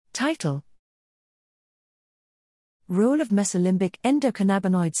Title: Role of mesolimbic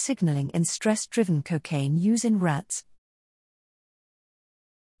endocannabinoid signaling in stress-driven cocaine use in rats.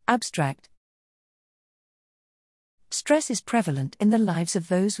 Abstract: Stress is prevalent in the lives of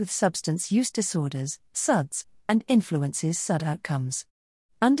those with substance use disorders, SUDs, and influences SUD outcomes.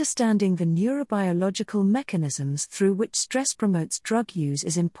 Understanding the neurobiological mechanisms through which stress promotes drug use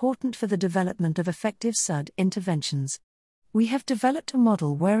is important for the development of effective SUD interventions. We have developed a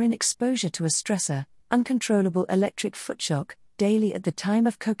model wherein exposure to a stressor, uncontrollable electric foot shock, daily at the time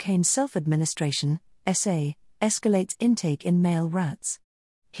of cocaine self-administration, SA, escalates intake in male rats.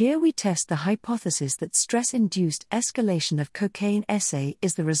 Here we test the hypothesis that stress-induced escalation of cocaine SA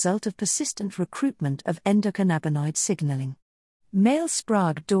is the result of persistent recruitment of endocannabinoid signaling. Male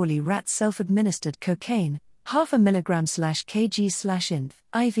Sprague-Dawley rats self-administered cocaine, 0.5 mg/kg/inf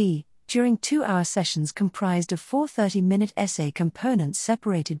IV, during 2-hour sessions comprised of 4 30-minute SA components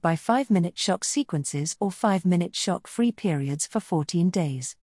separated by 5-minute shock sequences or 5-minute shock-free periods for 14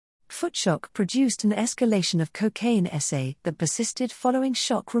 days. Foot shock produced an escalation of cocaine SA that persisted following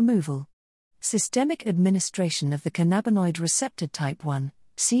shock removal. Systemic administration of the cannabinoid receptor type 1,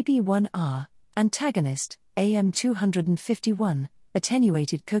 CB1R, antagonist, AM251,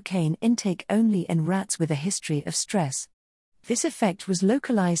 attenuated cocaine intake only in rats with a history of stress. This effect was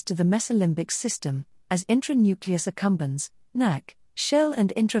localized to the mesolimbic system, as intranucleus accumbens, NAC, shell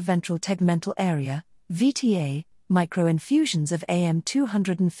and intraventral tegmental area, VTA, microinfusions of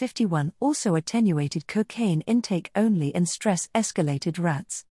AM251 also attenuated cocaine intake only in stress-escalated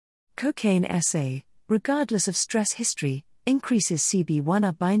rats. Cocaine SA, regardless of stress history, increases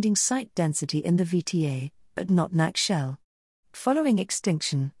CB1R binding site density in the VTA, but not NAC shell. Following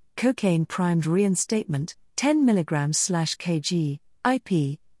extinction, cocaine-primed reinstatement, 10 mg/kg,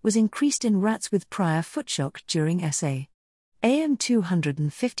 IP, was increased in rats with prior foot shock during SA.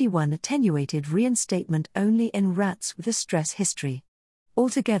 AM251 attenuated reinstatement only in rats with a stress history.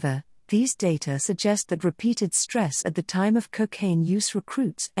 Altogether, these data suggest that repeated stress at the time of cocaine use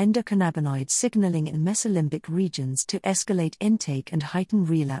recruits endocannabinoid signaling in mesolimbic regions to escalate intake and heighten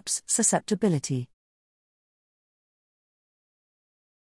relapse susceptibility.